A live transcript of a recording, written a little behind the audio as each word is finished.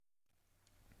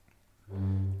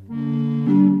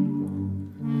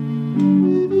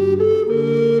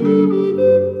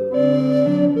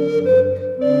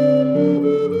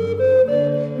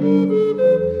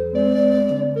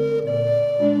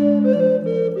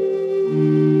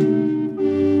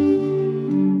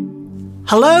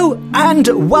Hello and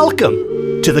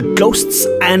welcome to the Ghosts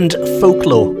and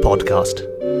Folklore podcast.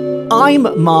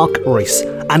 I'm Mark Rees,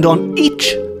 and on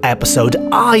each episode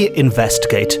I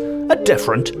investigate a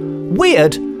different,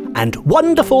 weird and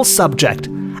wonderful subject.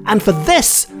 And for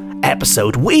this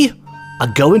episode we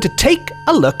are going to take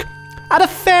a look at a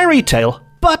fairy tale,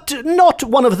 but not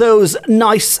one of those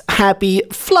nice, happy,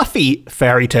 fluffy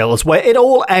fairy tales where it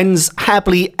all ends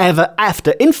happily ever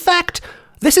after. In fact,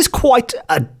 this is quite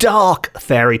a dark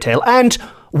fairy tale, and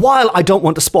while I don't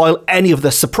want to spoil any of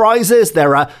the surprises,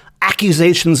 there are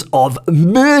accusations of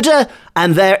murder,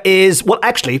 and there is, well,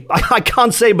 actually, I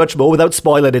can't say much more without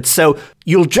spoiling it, so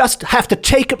you'll just have to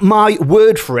take my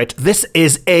word for it. This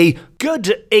is a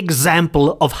good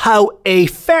example of how a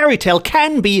fairy tale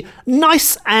can be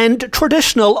nice and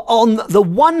traditional on the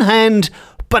one hand,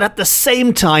 but at the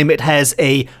same time it has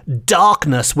a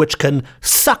darkness which can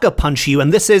sucker punch you,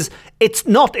 and it's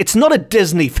not a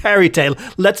Disney fairy tale,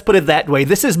 let's put it that way.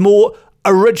 This is more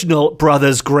original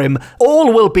Brothers Grimm.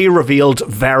 All will be revealed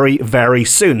very, very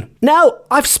soon. Now,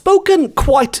 I've spoken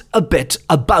quite a bit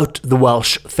about the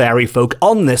Welsh fairy folk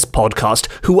on this podcast,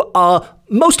 who are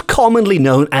most commonly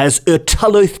known as y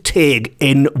Tylwyth Teg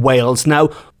in Wales. Now,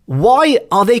 why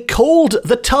are they called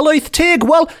the Tylwyth Teg?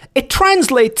 Well, it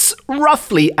translates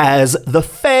roughly as the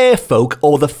fair folk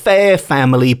or the fair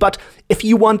family, but if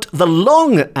you want the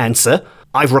long answer,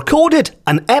 I've recorded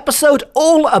an episode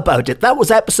all about it. That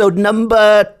was episode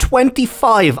number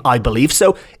 25, I believe.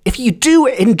 So if you do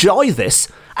enjoy this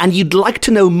and you'd like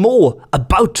to know more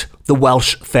about the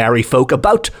Welsh fairy folk,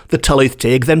 about the Tylwyth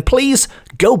Teg, then please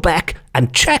go back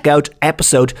and check out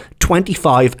episode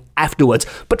 25 afterwards.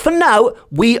 But for now,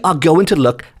 we are going to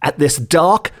look at this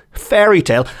dark fairy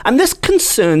tale, and this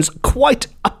concerns quite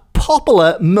a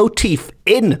popular motif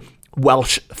in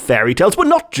Welsh fairy tales, but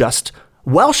not just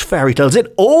Welsh fairy tales, in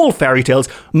all fairy tales.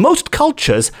 Most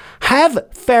cultures have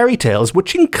fairy tales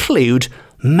which include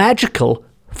magical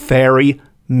fairy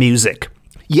music.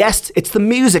 Yes, it's the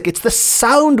music, it's the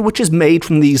sound which is made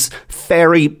from these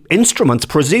fairy instruments,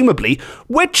 presumably,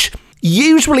 which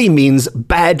usually means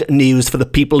bad news for the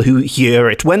people who hear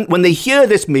it. When they hear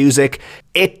this music,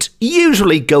 it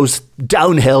usually goes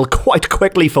downhill quite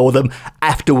quickly for them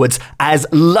afterwards. As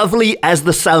lovely as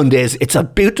the sound is, it's a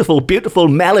beautiful, beautiful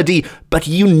melody, but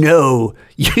you know,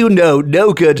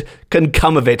 no good can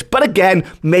come of it. But again,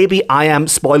 maybe I am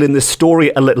spoiling this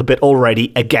story a little bit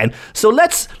already again. So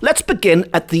let's begin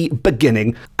at the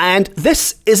beginning. And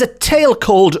this is a tale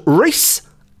called Rhys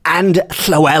and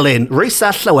Llywelyn. Rhys a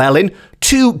Llywelyn,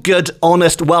 two good,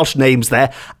 honest Welsh names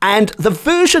there. And the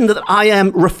version that I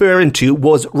am referring to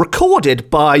was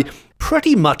recorded by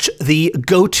pretty much the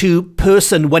go-to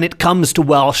person when it comes to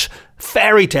Welsh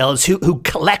fairy tales, who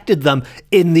collected them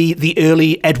in the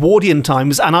early Edwardian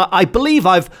times. And I believe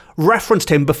I've referenced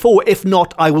him before. If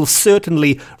not, I will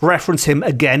certainly reference him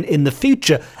again in the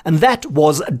future. And that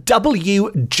was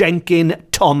W. Jenkin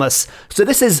Thomas. So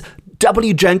this is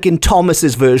W. Jenkin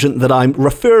Thomas's version that I'm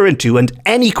referring to, and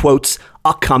any quotes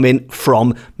are coming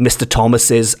from Mr.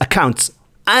 Thomas's accounts.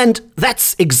 And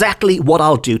that's exactly what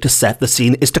I'll do to set the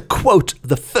scene, is to quote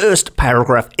the first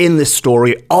paragraph in this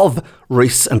story of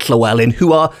Rhys and Llywelyn,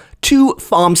 who are two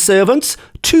farm servants,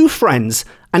 two friends,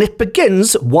 and it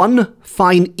begins one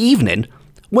fine evening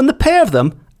when the pair of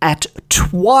them, at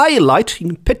twilight, you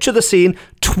can picture the scene,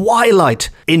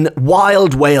 twilight in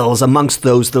wild Wales amongst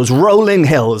those rolling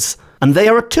hills, and they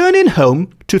are returning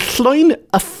home to Llwyn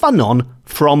y Ffynnon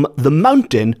from the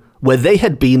mountain where they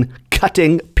had been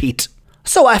cutting peat.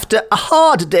 So after a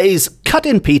hard day's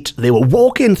cutting peat, they were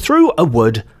walking through a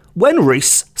wood when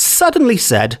Rhys suddenly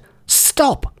said,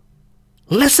 "Stop!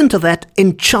 Listen to that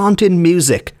enchanting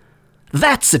music.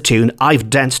 That's a tune I've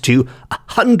danced to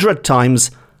 100 times,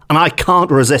 and I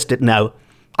can't resist it now.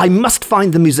 I must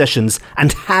find the musicians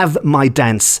and have my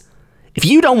dance. If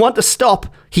you don't want to stop,"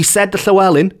 he said to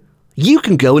Llywelyn, "you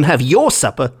can go and have your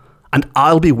supper, and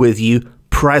I'll be with you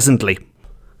presently."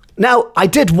 Now, I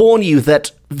did warn you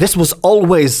that this was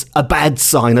always a bad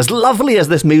sign. As lovely as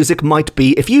this music might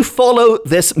be, if you follow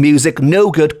this music,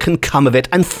 no good can come of it.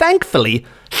 And thankfully,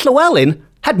 Llywelyn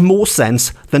had more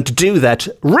sense than to do that.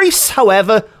 Rhys,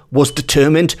 however, was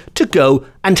determined to go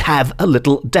and have a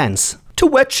little dance. To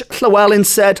which Llywelyn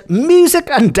said, "Music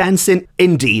and dancing,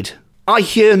 indeed. I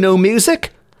hear no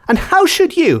music, and how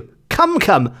should you?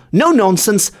 Come, no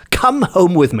nonsense, come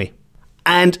home with me."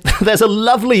 And there's a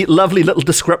lovely, lovely little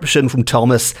description from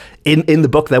Thomas in the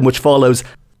book then, which follows.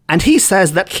 And he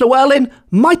says that Llywelyn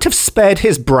might have spared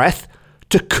his breath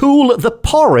to cool the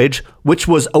porridge which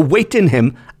was awaiting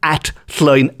him at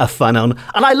Llyn y Ffynnon.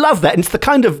 And I love that. And it's the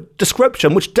kind of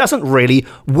description which doesn't really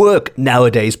work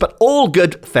nowadays, but all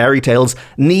good fairy tales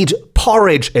need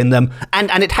porridge in them, and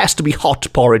it has to be hot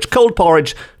porridge. Cold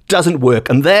porridge doesn't work,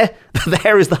 and there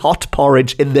is the hot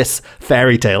porridge in this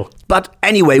fairy tale. But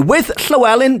anyway, with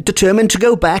Llywelyn determined to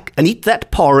go back and eat that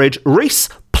porridge, Rhys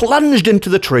plunged into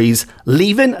the trees,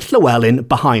 leaving Llywelyn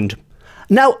behind.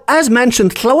 Now, as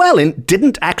mentioned, Llywelyn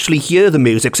didn't actually hear the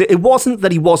music, so it wasn't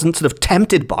that he wasn't sort of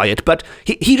tempted by it, but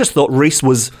he just thought Rhys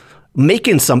was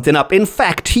making something up. In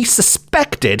fact, he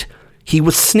suspected he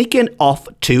was sneaking off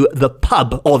to the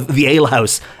pub, or the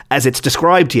alehouse, as it's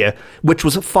described here, which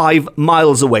was 5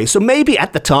 miles away. So maybe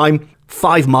at the time,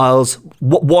 5 miles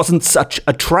wasn't such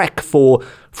a trek for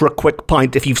a quick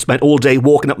pint if you've spent all day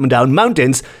walking up and down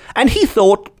mountains, and he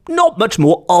thought not much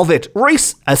more of it.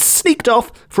 Rhys has sneaked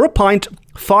off for a pint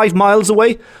 5 miles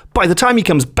away. By the time he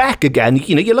comes back again,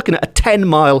 you're looking at a 10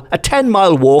 mile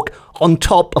walk on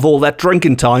top of all that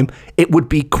drinking time. It would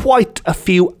be quite a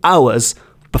few hours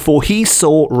before he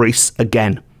saw Rhys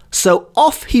again. So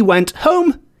off he went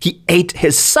home, he ate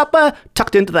his supper,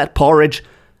 tucked into that porridge,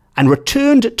 and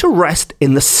returned to rest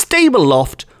in the stable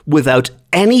loft without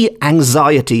any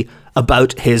anxiety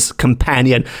about his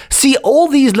companion. See, all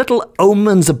these little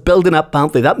omens are building up,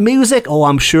 aren't they? That music, oh,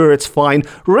 I'm sure it's fine.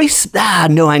 Rhys,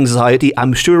 no anxiety,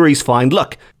 I'm sure he's fine.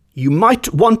 Look, you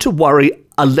might want to worry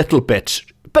a little bit.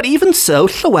 But even so,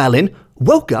 Llywelyn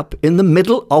woke up in the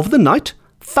middle of the night,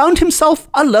 found himself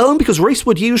alone, because Rhys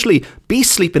would usually be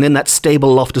sleeping in that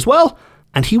stable loft as well,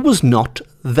 and he was not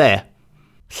there.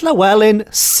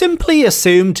 Llywelyn simply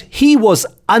assumed he was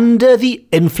under the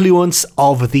influence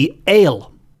of the ale.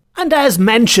 And as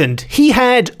mentioned, he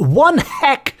had one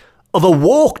heck of a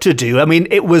walk to do. I mean,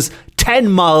 it was 10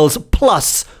 miles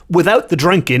plus without the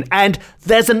drinking, and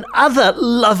there's another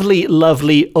lovely,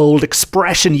 lovely old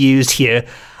expression used here,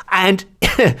 and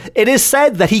it is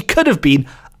said that he could have been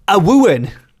a wooing,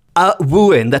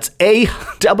 that's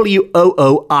A-W-O-O-I-N-G,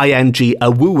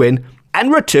 a wooing,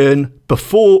 and return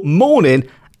before morning,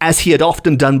 as he had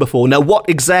often done before. Now, what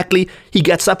exactly he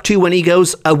gets up to when he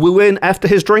goes a wooing after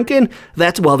his drinking,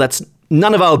 that's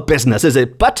none of our business, is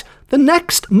it? But the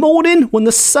next morning, when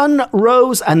the sun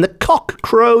rose and the cock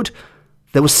crowed,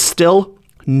 there was still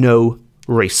no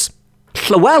Rhys.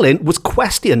 Llywelyn was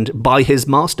questioned by his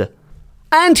master,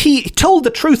 and he told the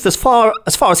truth as far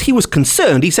as he was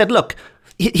concerned. He said, look,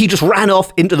 he just ran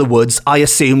off into the woods. I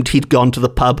assumed he'd gone to the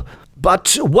pub.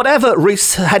 But whatever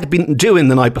Rhys had been doing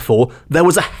the night before, there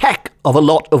was a heck of a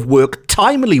lot of work,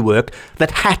 timely work,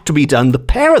 that had to be done. The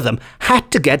pair of them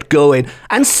had to get going.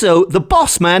 And so the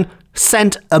boss man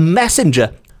sent a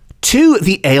messenger to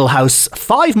the alehouse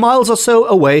 5 miles or so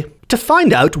away to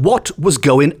find out what was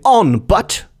going on.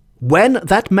 But when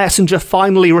that messenger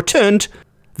finally returned,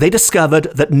 they discovered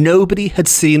that nobody had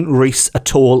seen Rhys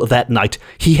at all that night.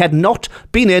 He had not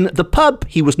been in the pub,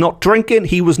 he was not drinking,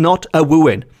 he was not a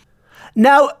wooing.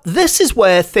 Now, this is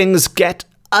where things get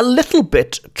a little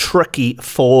bit tricky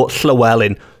for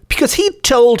Llywelyn, because he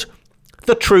told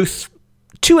the truth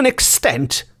to an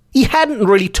extent. He hadn't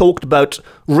really talked about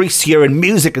Rhys here and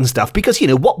music and stuff, because,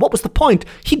 what was the point?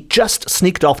 He just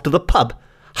sneaked off to the pub.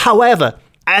 However,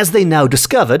 as they now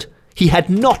discovered, he had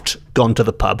not gone to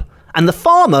the pub, and the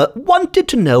farmer wanted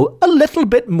to know a little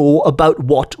bit more about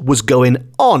what was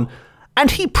going on,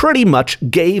 and he pretty much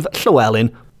gave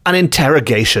Llywelyn an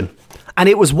interrogation. And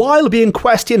it was while being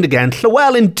questioned again,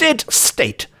 Llywelyn did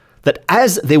state that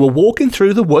as they were walking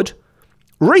through the wood,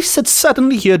 Rhys had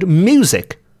suddenly heard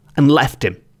music and left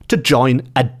him to join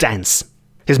a dance.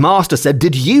 His master said,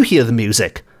 "Did you hear the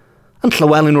music?" And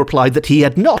Llywelyn replied that he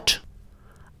had not.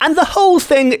 And the whole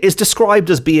thing is described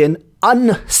as being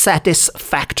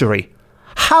unsatisfactory.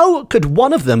 How could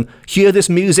one of them hear this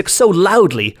music so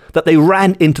loudly that they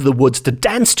ran into the woods to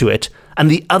dance to it, and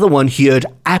the other one heard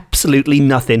absolutely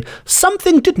nothing?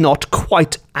 Something did not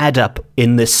quite add up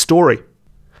in this story.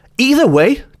 Either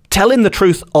way, telling the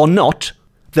truth or not,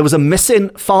 there was a missing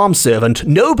farm servant.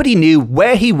 Nobody knew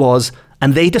where he was,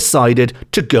 and they decided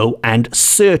to go and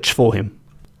search for him.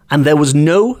 And there was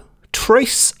no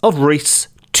trace of Rhys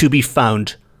to be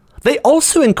found. They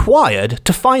also inquired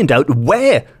to find out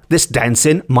where this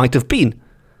dancing might have been,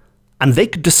 and they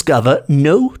could discover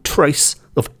no trace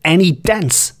of any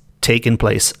dance taking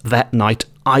place that night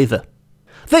either.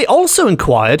 They also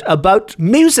inquired about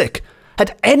music.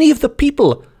 Had any of the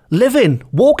people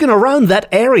walking around that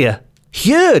area,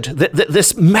 heard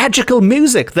this magical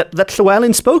music that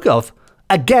Llywelyn spoke of?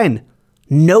 Again,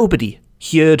 nobody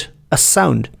heard a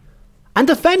sound. And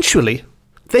eventually,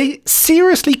 they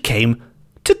seriously came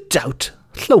to doubt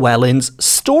Llewellyn's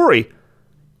story.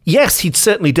 Yes, he'd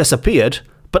certainly disappeared,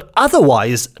 but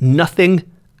otherwise nothing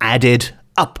added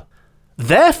up.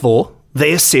 Therefore,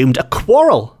 they assumed a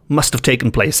quarrel must have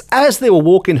taken place. As they were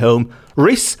walking home,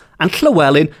 Rhys and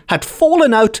Llewellyn had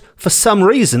fallen out for some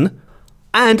reason,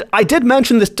 and I did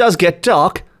mention this does get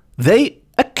dark. They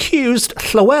accused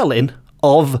Llewellyn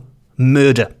of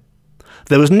murder.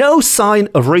 There was no sign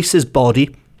of Rhys's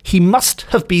body. He must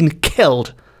have been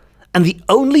killed. And the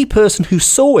only person who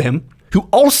saw him, who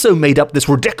also made up this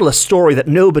ridiculous story that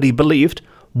nobody believed,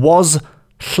 was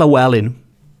Llewellyn.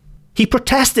 He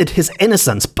protested his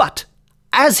innocence, but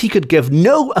as he could give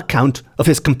no account of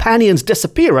his companion's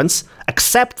disappearance,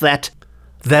 except that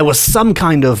there was some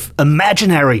kind of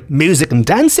imaginary music and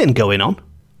dancing going on,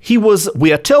 he was,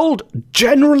 we are told,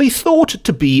 generally thought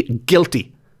to be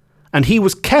guilty, and he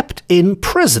was kept in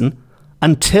prison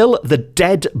until the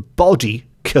dead body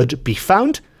could be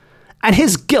found, and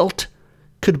his guilt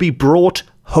could be brought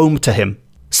home to him.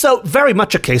 So very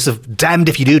much a case of damned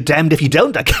if you do, damned if you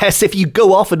don't, I guess. If you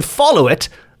go off and follow it,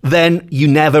 then you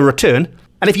never return.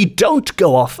 And if you don't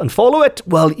go off and follow it,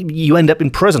 well, you end up in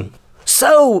prison.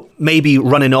 So maybe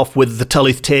running off with the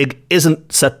Tylwyth Teg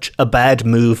isn't such a bad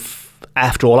move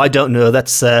after all. I don't know.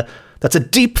 That's a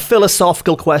deep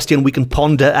philosophical question we can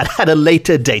ponder at a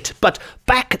later date. But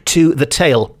back to the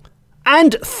tale.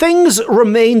 And things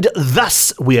remained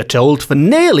thus, we are told, for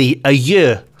nearly a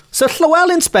year. So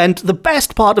Llewellyn spent the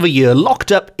best part of a year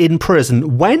locked up in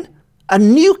prison when a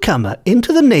newcomer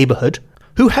into the neighbourhood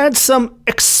who had some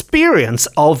experience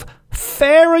of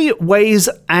fairy ways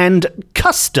and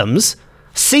customs.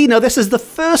 See, now this is the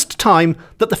first time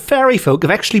that the fairy folk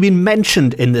have actually been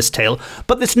mentioned in this tale,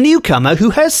 but this newcomer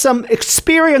who has some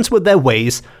experience with their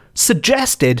ways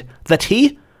suggested that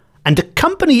he and a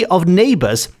company of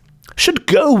neighbours should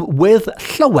go with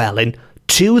Llewellyn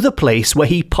to the place where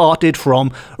he parted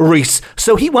from Rhys.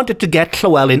 So he wanted to get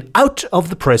Llewellyn out of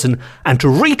the prison and to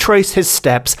retrace his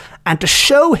steps and to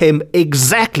show him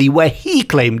exactly where he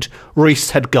claimed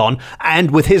Rhys had gone.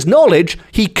 And with his knowledge,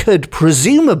 he could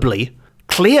presumably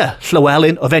clear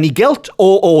Llewellyn of any guilt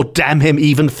or damn him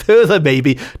even further,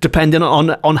 maybe, depending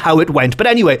on how it went. But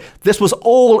anyway, this was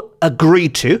all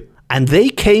agreed to, and they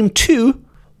came to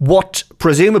what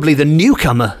presumably the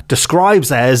newcomer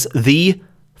describes as the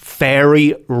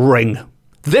fairy ring.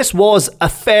 This was a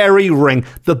fairy ring,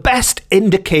 the best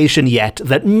indication yet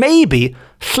that maybe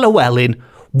Llewellyn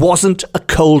wasn't a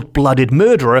cold-blooded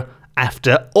murderer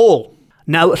after all.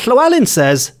 Now, Llewellyn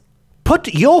says,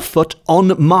 "Put your foot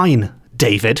on mine,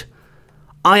 David."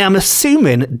 I am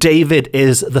assuming David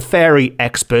is the fairy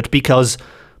expert because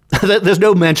there's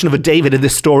no mention of a David in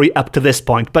this story up to this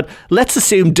point, but let's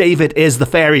assume David is the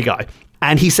fairy guy.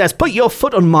 And he says, "Put your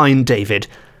foot on mine, David."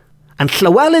 And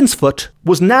Llewellyn's foot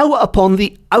was now upon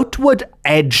the outward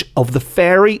edge of the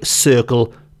fairy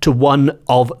circle to one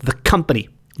of the company.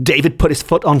 David put his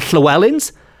foot on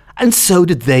Llewellyn's, and so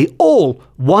did they all,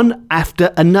 one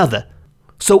after another.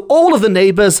 So all of the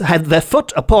neighbours had their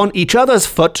foot upon each other's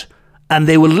foot, and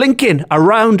they were linking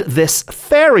around this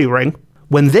fairy ring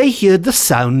when they heard the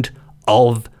sound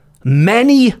of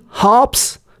many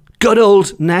harps. Good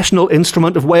old national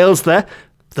instrument of Wales there.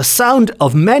 The sound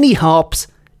of many harps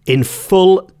in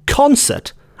full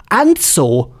concert, and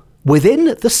saw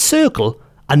within the circle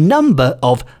a number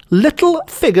of little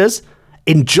figures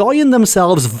enjoying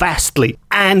themselves vastly.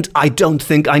 And I don't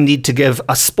think I need to give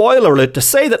a spoiler alert to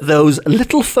say that those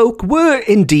little folk were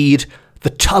indeed the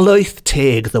Tylwyth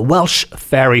Teg, the Welsh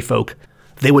fairy folk.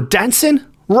 They were dancing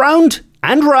round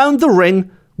and round the ring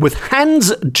with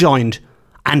hands joined,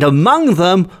 and among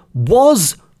them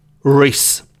was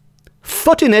Rhys,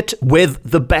 footing it with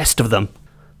the best of them.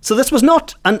 So this was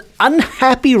not an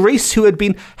unhappy Rhys who had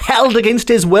been held against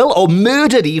his will or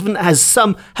murdered even, as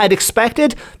some had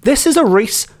expected. This is a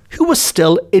Rhys who was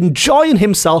still enjoying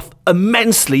himself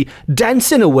immensely,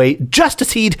 dancing away just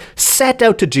as he'd set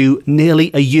out to do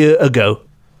nearly a year ago.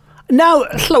 Now,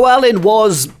 Llewellyn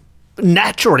was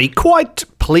naturally quite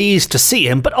pleased to see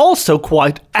him, but also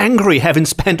quite angry having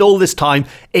spent all this time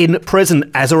in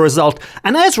prison as a result.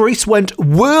 And as Rhys went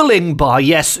whirling by,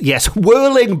 yes,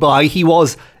 whirling by, he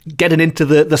was getting into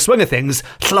the swing of things,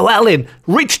 Llewellyn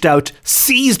reached out,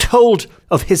 seized hold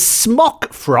of his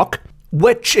smock frock,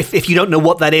 which, if you don't know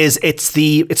what that is, it's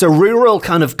a rural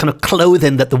kind of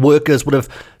clothing that the workers would have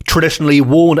traditionally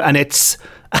worn, and it's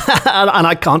and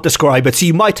I can't describe it, so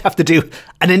you might have to do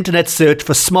an internet search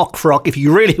for smock frock if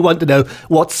you really want to know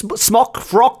what smock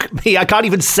frock. I can't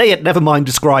even say it, never mind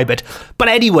describe it. But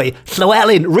anyway,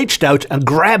 Llewellyn reached out and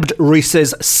grabbed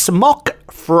Rhys's smock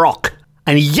frock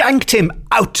and yanked him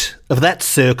out of that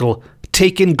circle,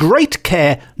 taking great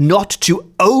care not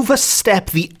to overstep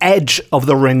the edge of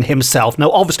the ring himself.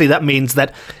 Now, obviously, that means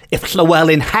that if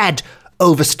Llywelyn had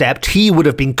overstepped, he would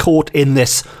have been caught in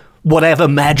this whatever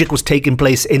magic was taking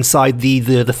place inside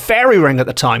the fairy ring at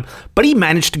the time. But he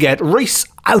managed to get Rhys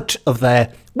out of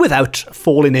there without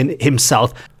falling in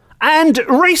himself. And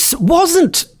Rhys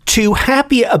wasn't too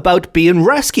happy about being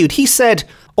rescued. He said,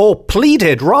 or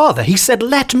pleaded rather, he said,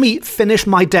 "Let me finish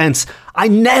my dance. I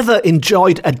never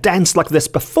enjoyed a dance like this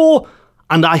before,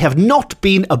 and I have not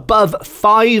been above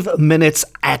 5 minutes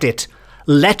at it.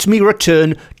 Let me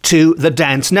return to the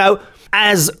dance." Now,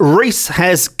 as Rhys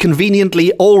has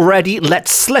conveniently already let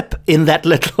slip in that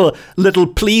little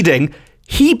pleading,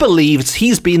 he believes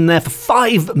he's been there for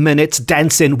 5 minutes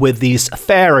dancing with these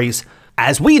fairies.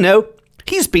 As we know,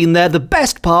 he's been there the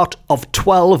best part of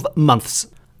 12 months.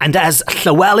 And as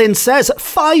Llywelyn says,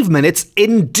 5 minutes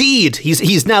indeed.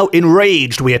 He's now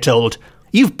enraged, we are told.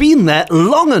 "You've been there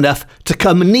long enough to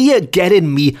come near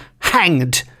getting me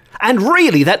hanged." And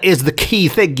really, that is the key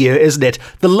thing here, isn't it?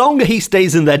 The longer he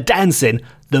stays in there dancing,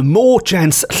 the more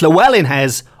chance Llywelyn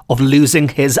has of losing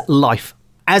his life.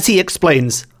 As he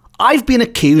explains, "I've been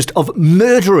accused of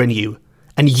murdering you,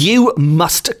 and you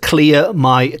must clear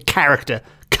my character.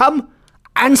 Come,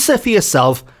 answer for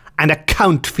yourself, and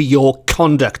account for your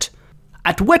conduct."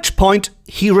 At which point,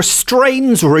 he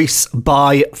restrains Rhys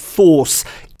by force.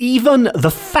 Even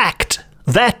the fact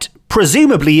that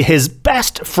presumably his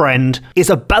best friend is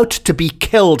about to be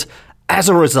killed as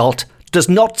a result does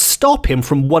not stop him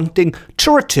from wanting to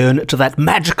return to that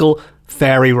magical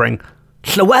fairy ring.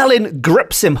 Llywelyn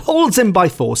grips him, holds him by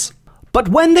force. But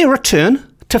when they return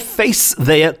to face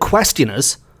their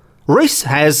questioners, Rhys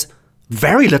has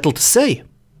very little to say.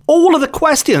 All of the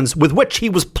questions with which he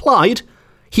was plied,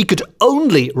 he could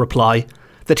only reply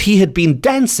that he had been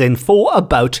dancing for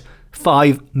about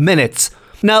 5 minutes.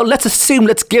 Now,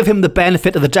 let's give him the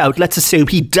benefit of the doubt. Let's assume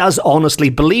he does honestly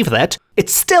believe that. It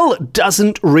still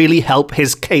doesn't really help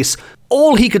his case.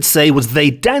 All he could say was they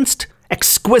danced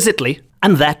exquisitely,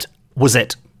 and that was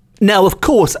it. Now, of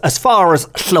course, as far as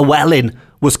Llywelyn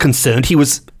was concerned, he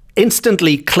was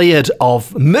instantly cleared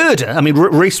of murder. I mean,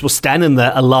 Rhys was standing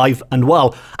there alive and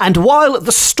well. And while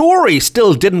the story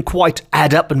still didn't quite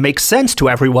add up and make sense to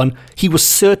everyone, he was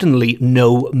certainly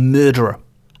no murderer.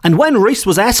 And when Rhys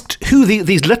was asked who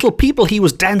these little people he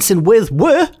was dancing with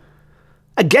were,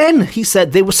 again, he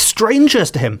said they were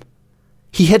strangers to him.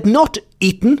 He had not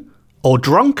eaten or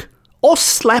drunk or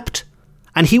slept,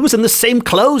 and he was in the same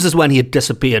clothes as when he had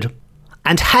disappeared.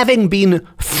 And having been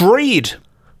freed,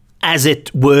 as it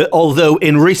were, although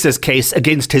in Rhys's case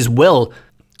against his will,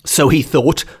 so he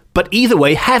thought, but either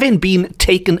way, having been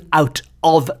taken out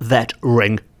of that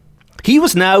ring, he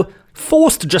was now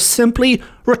forced to just simply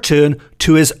return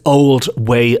to his old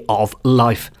way of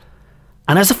life.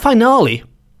 And as a finale,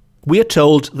 we are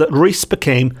told that Rhys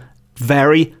became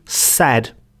very sad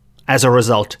as a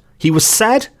result. He was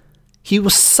sad, he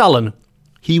was sullen,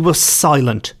 he was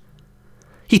silent.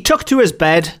 He took to his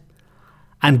bed,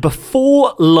 and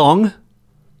before long,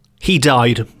 he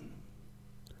died.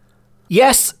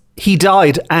 Yes, he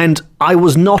died, and I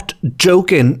was not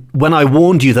joking when I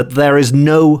warned you that there is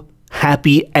no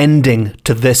happy ending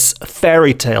to this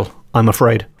fairy tale, I'm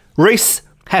afraid. Rhys,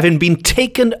 having been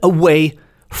taken away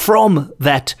from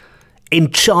that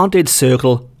enchanted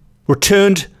circle,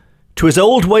 returned to his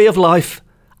old way of life,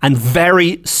 and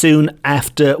very soon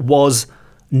after was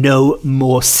no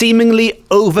more, seemingly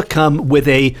overcome with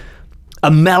a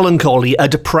melancholy, a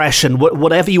depression,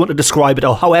 whatever you want to describe it,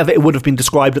 or however it would have been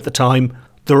described at the time.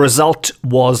 The result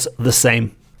was the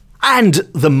same. And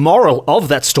the moral of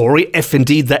that story, if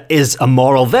indeed there is a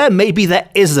moral there, maybe there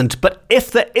isn't, but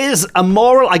if there is a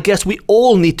moral, I guess we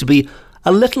all need to be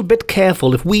a little bit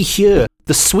careful if we hear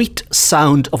the sweet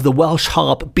sound of the Welsh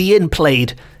harp being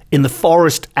played in the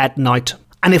forest at night.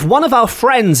 And if one of our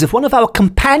friends, if one of our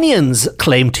companions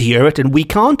claim to hear it and we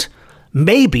can't,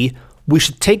 maybe we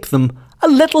should take them a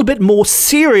little bit more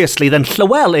seriously than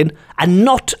Llywelyn and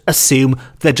not assume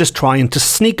they're just trying to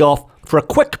sneak off for a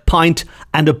quick pint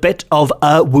and a bit of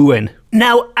a wooing.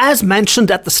 Now, as mentioned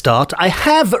at the start, I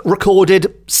have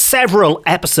recorded several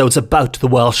episodes about the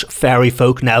Welsh fairy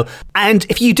folk now, and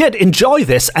if you did enjoy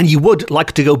this and you would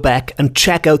like to go back and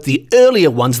check out the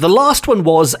earlier ones, the last one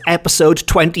was episode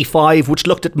 25, which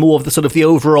looked at more of the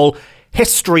overall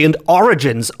history and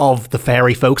origins of the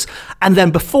fairy folks, and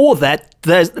then before that,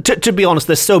 there's to be honest,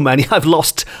 there's so many I've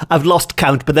lost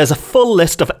count, but there's a full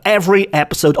list of every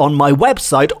episode on my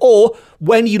website, or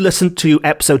when you listen to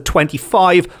episode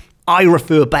 25, I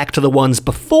refer back to the ones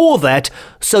before that,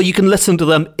 so you can listen to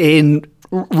them in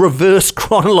reverse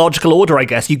chronological order, I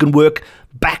guess. You can work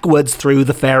backwards through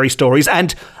the fairy stories.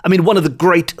 And, I mean, one of the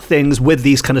great things with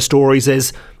these kind of stories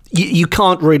is you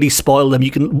can't really spoil them.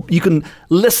 You can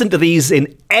listen to these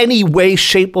in any way,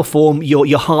 shape or form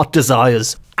your heart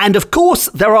desires. And of course,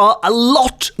 there are a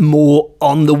lot more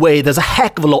on the way. There's a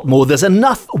heck of a lot more. There's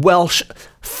enough Welsh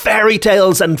fairy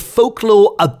tales and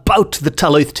folklore about the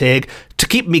Tylwyth Teg to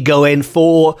keep me going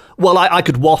for, well, I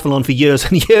could waffle on for years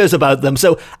and years about them.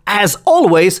 So, as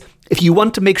always, if you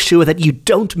want to make sure that you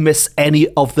don't miss any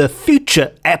of the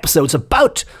future episodes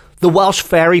about the Welsh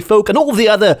fairy folk and all the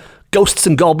other ghosts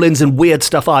and goblins and weird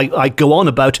stuff I go on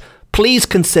about, please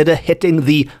consider hitting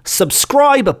the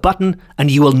subscribe button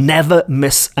and you will never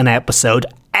miss an episode,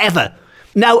 ever.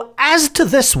 Now, as to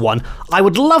this one, I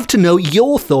would love to know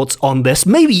your thoughts on this.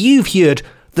 Maybe you've heard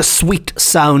the sweet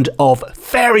sound of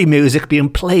fairy music being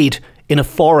played in a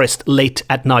forest late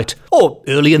at night, or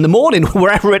early in the morning,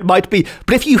 wherever it might be.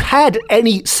 But if you had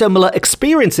any similar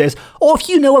experiences, or if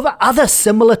you know of other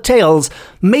similar tales,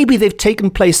 maybe they've taken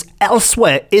place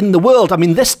elsewhere in the world. I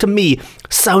mean, this to me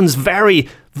sounds very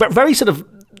sort of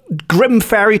grim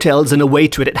fairy tales in a way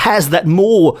to it. It has that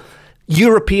more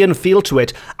European feel to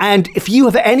it. And if you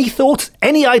have any thoughts,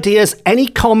 any ideas, any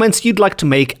comments you'd like to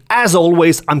make, as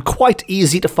always, I'm quite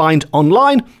easy to find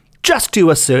online. Just do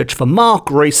a search for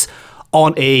Mark Rees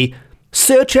on a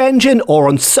search engine or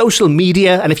on social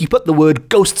media, and if you put the word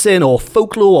ghosts in or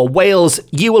folklore or Wales,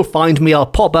 you will find me. I'll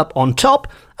pop up on top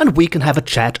and we can have a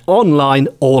chat online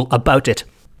all about it.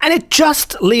 And it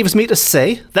just leaves me to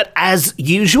say that, as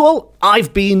usual,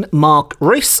 I've been Mark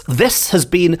Rees. This has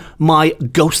been my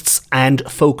Ghosts and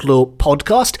Folklore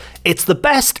podcast. It's the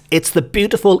best, it's the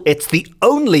beautiful, it's the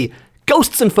only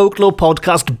Ghosts and Folklore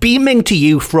podcast beaming to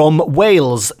you from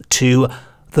Wales to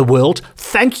the world.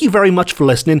 Thank you very much for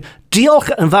listening. Diolch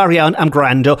yn fawr iawn am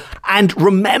gwrando. And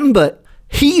remember,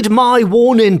 heed my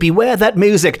warning, beware that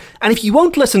music. And if you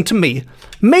won't listen to me,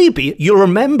 maybe you'll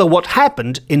remember what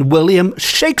happened in William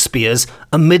Shakespeare's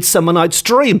A Midsummer Night's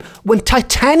Dream, when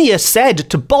Titania said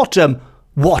to Bottom,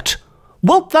 "What?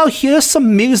 Wilt thou hear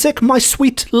some music, my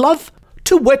sweet love?"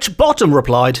 To which Bottom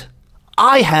replied,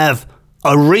 "I have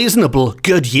a reasonable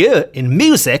good year in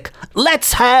music.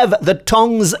 Let's have the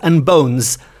tongs and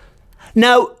bones."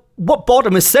 Now, what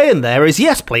Bottom is saying there is,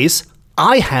 yes, please,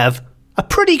 I have a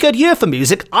pretty good year for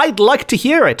music. I'd like to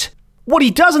hear it. What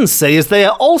he doesn't say is they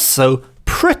are also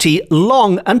pretty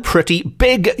long and pretty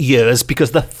big years, because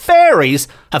the fairies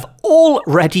have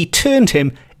already turned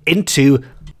him into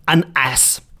an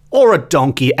ass, or a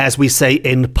donkey, as we say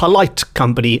in polite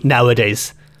company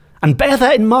nowadays. And bear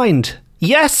that in mind.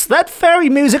 Yes, that fairy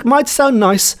music might sound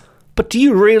nice, but do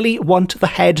you really want the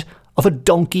head of a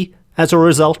donkey as a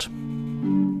result?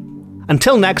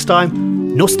 Until next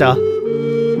time, Nosta.